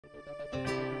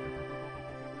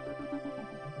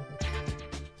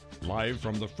Live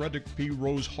from the Frederick P.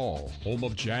 Rose Hall, home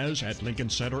of jazz at Lincoln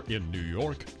Center in New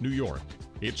York, New York,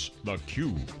 it's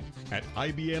theCUBE at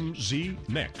IBM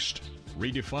zNext,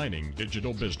 redefining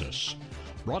digital business.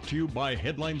 Brought to you by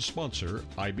headline sponsor,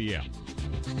 IBM.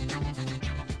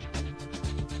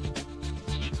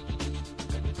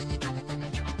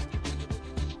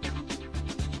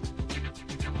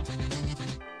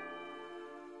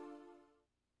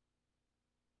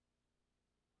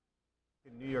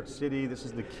 New York City, this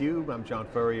is theCUBE. I'm John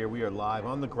Furrier. We are live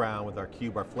on the ground with our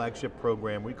CUBE, our flagship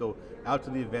program. We go out to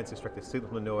the events, extract the signal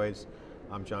from the noise.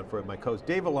 I'm John Furrier, my co-host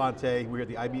Dave Vellante. We're at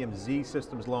the IBM Z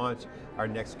Systems launch. Our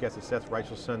next guest is Seth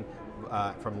Reichelson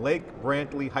from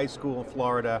Brantley High School in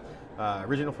Florida.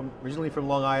 Originally from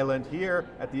Long Island, here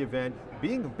at the event,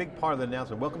 being a big part of the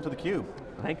announcement. Welcome to theCUBE.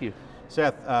 Thank you.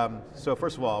 Seth, so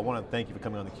first of all, I want to thank you for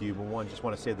coming on theCUBE, and just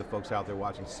want to say to the folks out there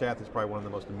watching, Seth is probably one of the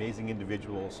most amazing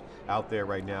individuals out there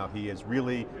right now. He is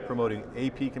really promoting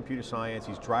AP Computer Science.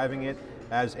 He's driving it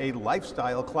as a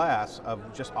lifestyle class of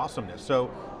just awesomeness. So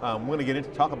we're going to get into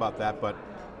talk about that, but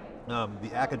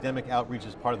the academic outreach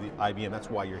is part of the IBM, that's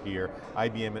why you're here.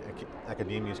 IBM and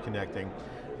academia is connecting.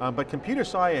 But computer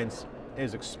science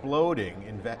is exploding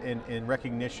in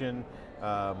recognition.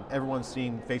 Everyone's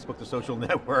seen Facebook, the social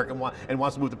network, and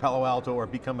wants to move to Palo Alto or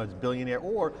become a billionaire,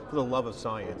 or for the love of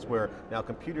science, where now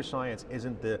computer science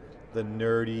isn't the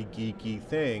nerdy, geeky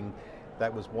thing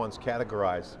that was once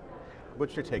categorized.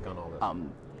 What's your take on all this?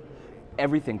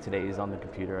 Everything today is on the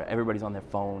computer. Everybody's on their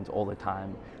phones all the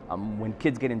time. When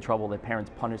kids get in trouble, their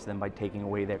parents punish them by taking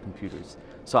away their computers.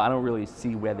 So I don't really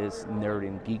see where this nerd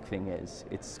and geek thing is.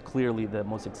 It's clearly the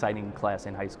most exciting class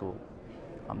in high school.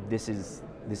 This is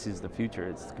the future,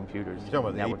 it's computers. You're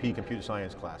talking about the AP Computer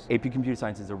Science class. AP Computer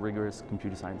Science is a rigorous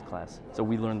computer science class. So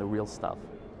we learn the real stuff.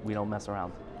 We don't mess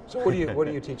around. So what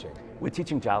are you teaching? We're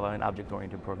teaching Java and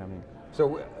object-oriented programming.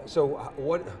 So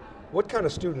what kind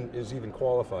of student is even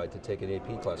qualified to take an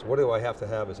AP class? What do I have to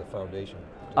have as a foundation?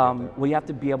 Well, you have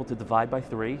to be able to divide by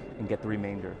 3 and get the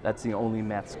remainder. That's the only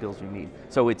math skills you need.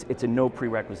 So it's a no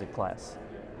prerequisite class.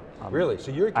 Really?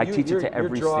 So I teach it to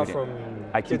every draw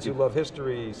student. From kids who love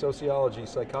history, sociology,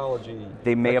 psychology,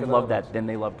 They may have loved economics. that, then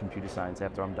they love computer science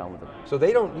after I'm done with them. So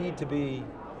they don't need to be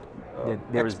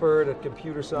expert at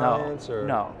computer science?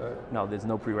 No, there's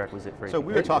no prerequisite for it. So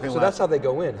we were talking So that's how they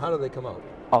go in. How do they come out?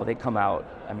 Oh, they come out,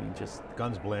 I mean, just...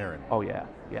 Guns blaring. Oh yeah,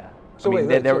 yeah. So I mean,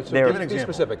 wait, they're give an example. be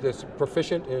specific. They're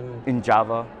proficient in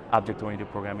Java, object-oriented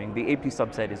programming. The AP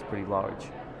subset is pretty large.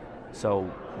 So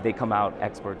they come out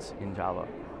experts in Java.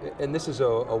 And this is a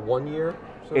 1 year?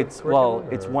 It's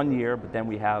 1 year, but then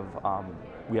we have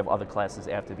other classes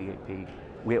after the AP.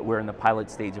 We're in the pilot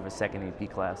stage of a second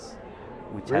AP class.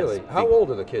 Which really? How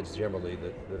old are the kids generally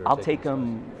that are I'll take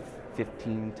them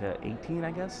 15 to 18,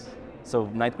 I guess. So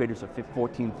 9th graders are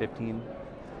 14, 15.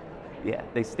 Yeah,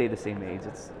 they stay the same age.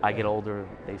 I get older,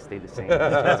 they stay the same age.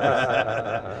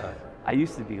 I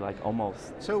used to be like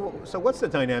almost. So what's the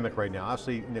dynamic right now?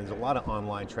 Obviously, there's a lot of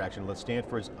online traction.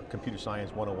 Stanford's Computer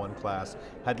Science 101 class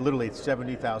had literally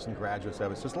 70,000 graduates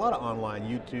of it. So there's a lot of online,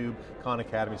 YouTube, Khan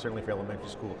Academy, certainly for elementary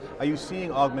school. Are you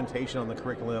seeing augmentation on the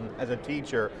curriculum as a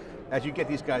teacher, as you get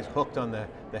these guys hooked on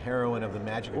the heroin of the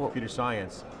magic of computer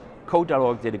science?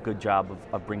 Code.org did a good job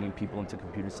of bringing people into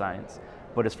computer science.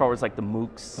 But as far as like the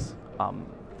MOOCs,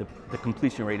 the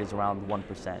completion rate is around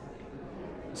 1%.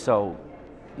 So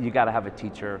you got to have a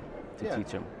teacher to teach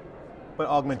them. But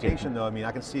augmentation though, I mean,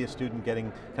 I can see a student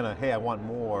getting kind of, hey, I want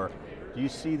more. Do you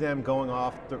see them going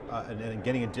off and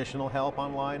getting additional help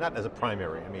online? Not as a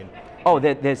primary, I mean. Oh,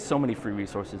 there's so many free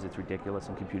resources, it's ridiculous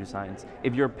in computer science.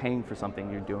 If you're paying for something,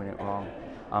 you're doing it wrong.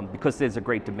 Because there's a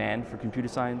great demand for computer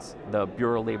science, the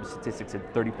Bureau of Labor Statistics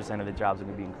said 30% of the jobs are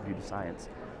going to be in computer science.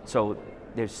 So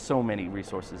there's so many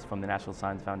resources from the National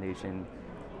Science Foundation.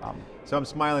 So I'm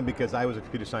smiling because I was a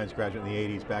computer science graduate in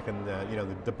the 80s, back in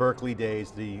the Berkeley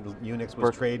days. The Unix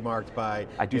was trademarked by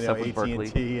AT&T,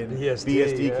 and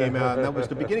BSD came out, and that was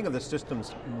the beginning of the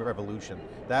systems revolution.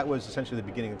 That was essentially the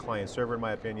beginning of client server, in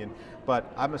my opinion.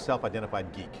 But I'm a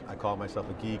self-identified geek. I call myself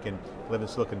a geek and live in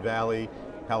Silicon Valley,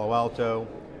 Palo Alto.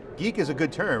 Geek is a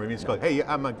good term. I mean, it's called, hey,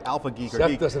 I'm an alpha geek or geek.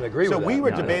 Seth doesn't agree with that. So we were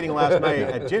debating last night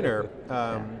at dinner.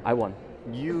 I won.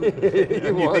 You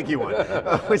think you won.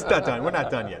 It's not done, we're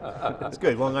not done yet. It's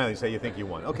good, Long Island, you say you think you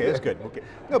won. Okay, that's good. Okay.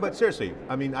 No, but seriously,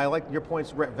 I mean, I like your point's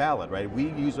valid, right? We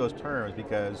use those terms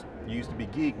because you used to be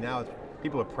geek, now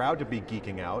people are proud to be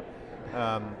geeking out.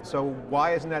 So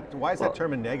why is that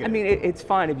term a negative? I mean, it's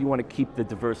fine if you want to keep the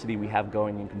diversity we have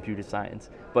going in computer science,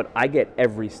 but I get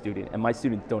every student, and my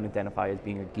students don't identify as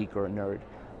being a geek or a nerd.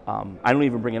 I don't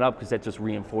even bring it up because that just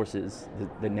reinforces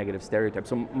the negative stereotype.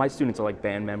 So my students are like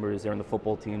band members, they're in the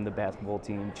football team, the basketball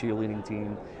team, cheerleading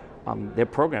team. They're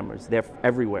programmers, they're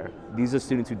everywhere. These are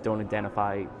students who don't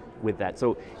identify with that.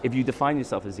 So if you define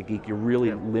yourself as a geek, you're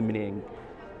really limiting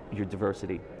your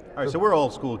diversity. All right, so we're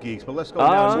old school geeks, but let's go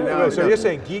now. So you're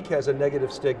saying geek has a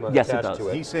negative stigma attached to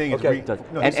it? He's saying okay.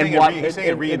 he's saying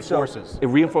it reinforces. It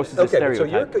reinforces the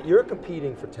stereotype. So you're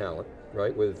competing for talent,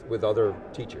 right, with other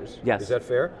teachers. Yes. Is that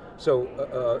fair?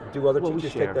 So do other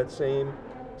teachers take that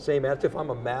same attitude?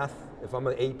 If I'm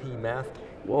an AP math,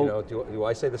 do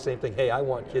I say the same thing? Hey, I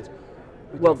want kids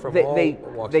from all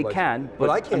walks of life. Can, but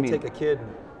I can't take a kid,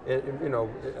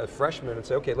 a freshman, and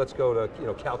say, okay, let's go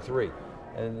to Calc 3.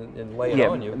 And lay it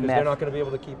on you, because they're not going to be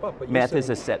able to keep up. But math is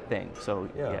a set thing, so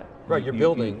right. You're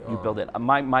building. You build it.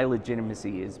 My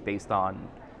legitimacy is based on,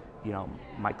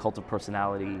 my cult of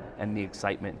personality and the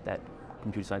excitement that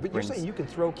computer science brings. But you're saying you can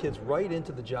throw kids right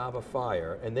into the Java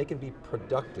fire, and they can be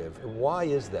productive. Why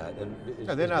is that? And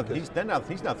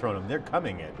he's not throwing them. They're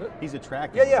coming in. He's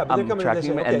attracting. Yeah, but they're coming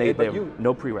in. And they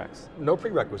no prereqs. No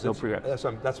prerequisites. No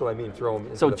prereqs. That's what I mean. Throw them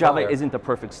into So the Java fire. isn't the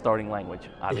perfect starting language,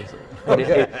 obviously. But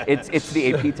it's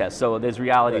the AP test. So there's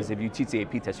realities. Right. If you teach the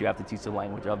AP test, you have to teach the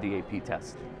language of the AP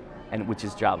test, and which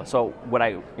is Java. So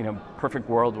perfect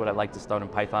world, would I like to start in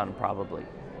Python? Probably.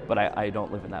 But I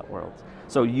don't live in that world.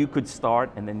 So you could start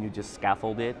and then you just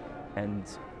scaffold it and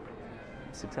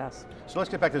success. So let's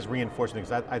get back to this reinforcement,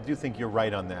 because I do think you're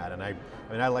right on that. And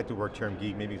I like the word term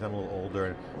geek, maybe because I'm a little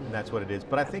older and that's what it is.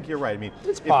 But I think you're right. I mean,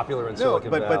 it's popular in Silicon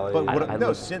Valley.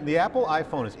 The Apple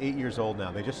iPhone is 8 years old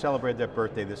now. They just celebrated their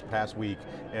birthday this past week.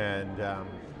 And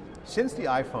since the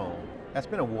iPhone, that's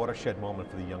been a watershed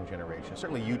moment for the young generation.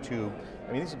 Certainly YouTube.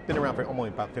 I mean, this has been around for only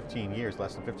about 15 years,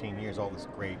 less than 15 years, all this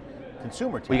great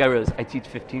consumer tech. We got to realize, I teach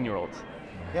 15-year-olds.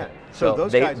 Yeah. So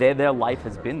those guys, their life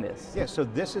has been this. Yeah. So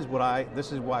this is why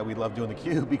we love doing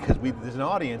theCUBE, because there's an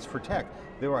audience for tech.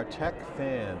 There are tech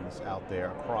fans out there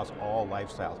across all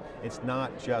lifestyles. It's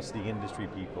not just the industry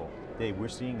people. We're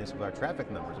seeing this with our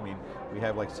traffic numbers. I mean, we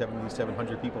have like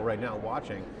 7,700 people right now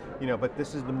watching. But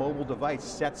this is the mobile device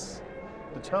sets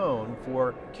the tone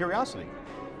for curiosity.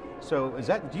 So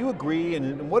do you agree,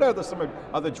 and what are some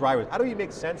other drivers? How do you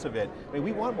make sense of it? I mean,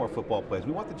 we want more football players,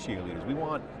 we want the cheerleaders, we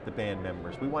want the band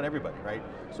members, we want everybody, right?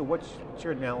 So what's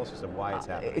your analysis of why it's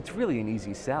happening? It's really an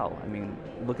easy sell. I mean,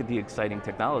 look at the exciting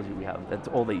technology we have. That's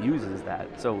all they use is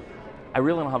that. So I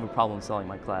really don't have a problem selling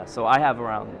my class. So I have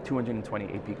around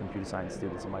 220 AP computer science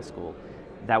students in my school.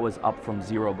 That was up from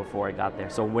 0 before I got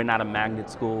there. So we're not a magnet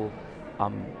school.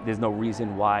 There's no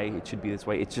reason why it should be this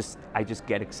way. It's just, I just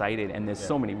get excited, and there's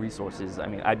so many resources. I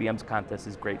mean, IBM's contest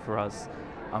is great for us.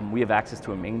 We have access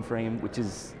to a mainframe, which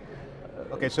is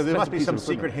okay, so there must be some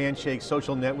secret handshake,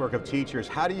 social network of teachers.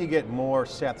 How do you get more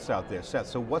Seths out there? Seth,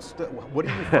 so what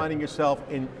are you finding yourself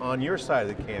on your side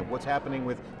of the camp? What's happening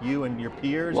with you and your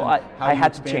peers? Well, I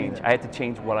had to change. I had to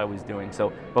change what I was doing.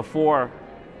 So before,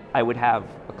 I would have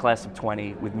a class of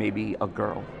 20 with maybe a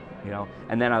girl.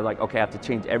 And then I was like, okay, I have to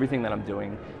change everything that I'm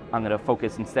doing. I'm going to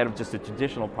focus, instead of just the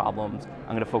traditional problems,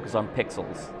 I'm going to focus on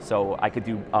pixels. So I could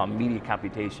do media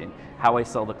computation. How I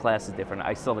sell the class is different.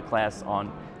 I sell the class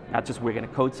on not just we're going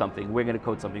to code something, we're going to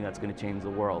code something that's going to change the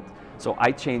world. So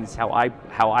I changed how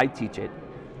I teach it,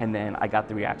 and then I got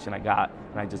the reaction I got,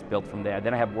 and I just built from there.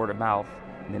 Then I have word of mouth,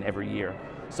 and then every year.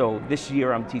 So this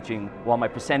year I'm teaching, while my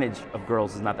percentage of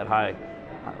girls is not that high,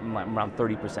 I'm around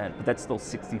 30%, but that's still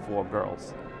 64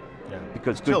 girls. Yeah.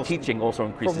 Because good teaching also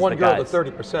increases the guys. From 1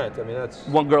 girl to 30%, I mean that's...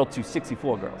 1 girl to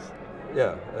 64 girls.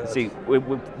 Yeah. See,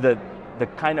 the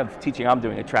kind of teaching I'm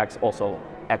doing attracts also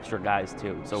extra guys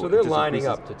too. So they're lining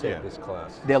up to take this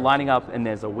class. They're lining up, and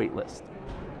there's a wait list.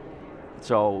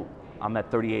 So I'm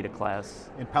at 38 a class.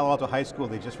 In Palo Alto High School,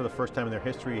 they just for the first time in their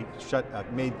history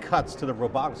made cuts to the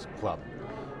robotics club,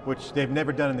 which they've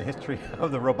never done in the history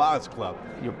of the robotics club.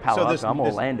 You're Palo Alto, I'm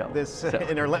Orlando.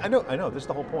 In Orlando, I know, this is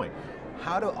the whole point.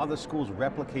 How do other schools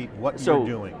replicate what you're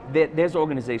doing? There's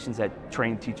organizations that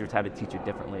train teachers how to teach it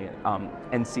differently.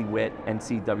 NC-WIT,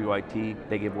 NCWIT,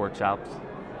 they give workshops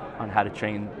on how to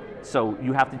train. So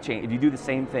you have to change. If you do the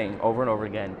same thing over and over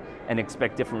again and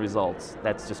expect different results,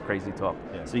 that's just crazy talk.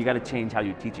 Yeah. So you got to change how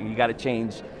you're teaching. You got to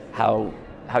change how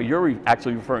you're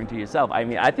actually referring to yourself. I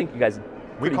mean, I think you guys...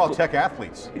 We call tech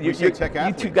athletes. We say tech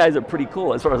athletes. You two guys are pretty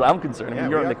cool as far as I'm concerned. I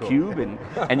mean, you're on theCUBE,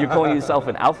 and you're calling yourself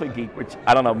an alpha geek, which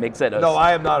I don't know, makes it No,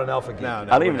 I am not an alpha geek. I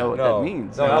don't even know what that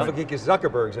means. No, alpha geek is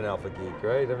Zuckerberg's an alpha geek,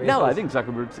 right? I mean, I think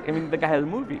Zuckerberg's, the guy has a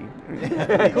movie.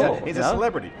 Cool. He's a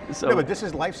celebrity. So, no, but this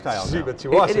is lifestyle now. But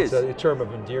to us, it's a term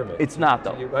of endearment. It's not,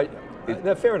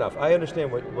 though. Fair enough. I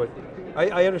understand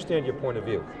I understand your point of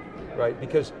view, right?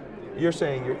 Because you're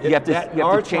saying you have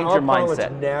to change your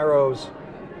mindset. Narrows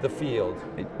the field,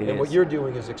 and what you're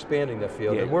doing is expanding the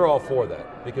field, and we're all for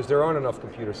that, because there aren't enough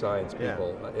computer science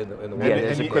people in the world.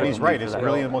 And he's right, it's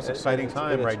really the most exciting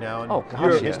time right now in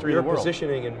the history of the world. Your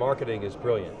positioning in marketing is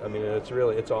brilliant. I mean,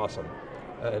 it's awesome.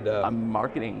 And I'm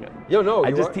marketing.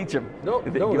 I just teach them. No,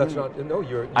 that's not. No,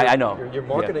 I know. You're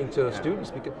marketing to the students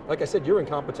because, like I said, you're in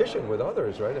competition with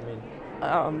others, right? I mean,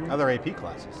 other AP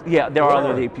classes. Yeah, there are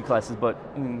other AP classes, but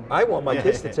I want my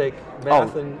kids to take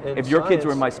math and if your kids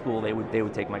were in my school, they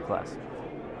would take my class.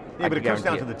 Yeah, but it comes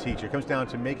down to the teacher. It comes down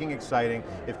to making exciting.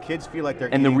 If kids feel like they're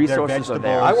eating their resources vegetables, are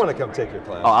there. I want to come take your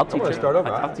class. Oh, I'll teach you. Start over.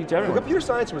 I'll teach everyone. Well, computer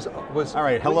science was. All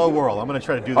right, hello world. I'm going to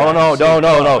try to do that.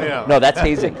 Oh no, that's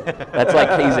hazing. That's like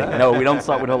hazing. No, we don't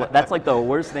start with hello. That's like the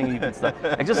worst thing you can start.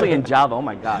 Especially in Java. Oh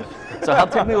my gosh. So how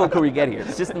technical could we get here?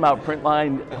 System out print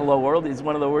line hello world is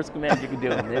one of the worst commands you can do.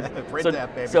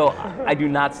 That, baby. So I do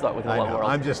not start with hello world.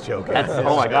 I'm just joking.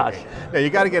 Oh my gosh. Yeah, you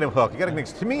got to get him hooked. You got to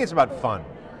mix. To me, it's about fun,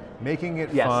 making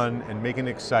it fun and making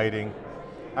it exciting.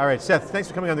 All right, Seth, thanks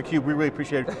for coming on theCUBE. We really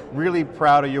appreciate it. Really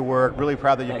proud of your work, really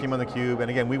proud that you came on theCUBE.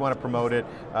 And again, we want to promote it.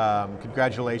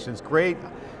 Congratulations. Great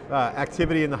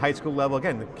activity in the high school level.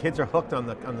 Again, the kids are hooked on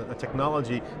the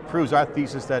technology. Proves our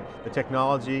thesis that the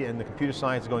technology and the computer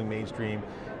science is going mainstream.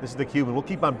 This is theCUBE, and we'll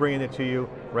keep on bringing it to you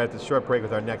right at this short break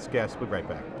with our next guest. We'll be right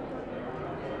back.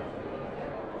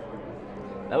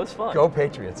 That was fun. Go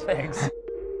Patriots. Thanks.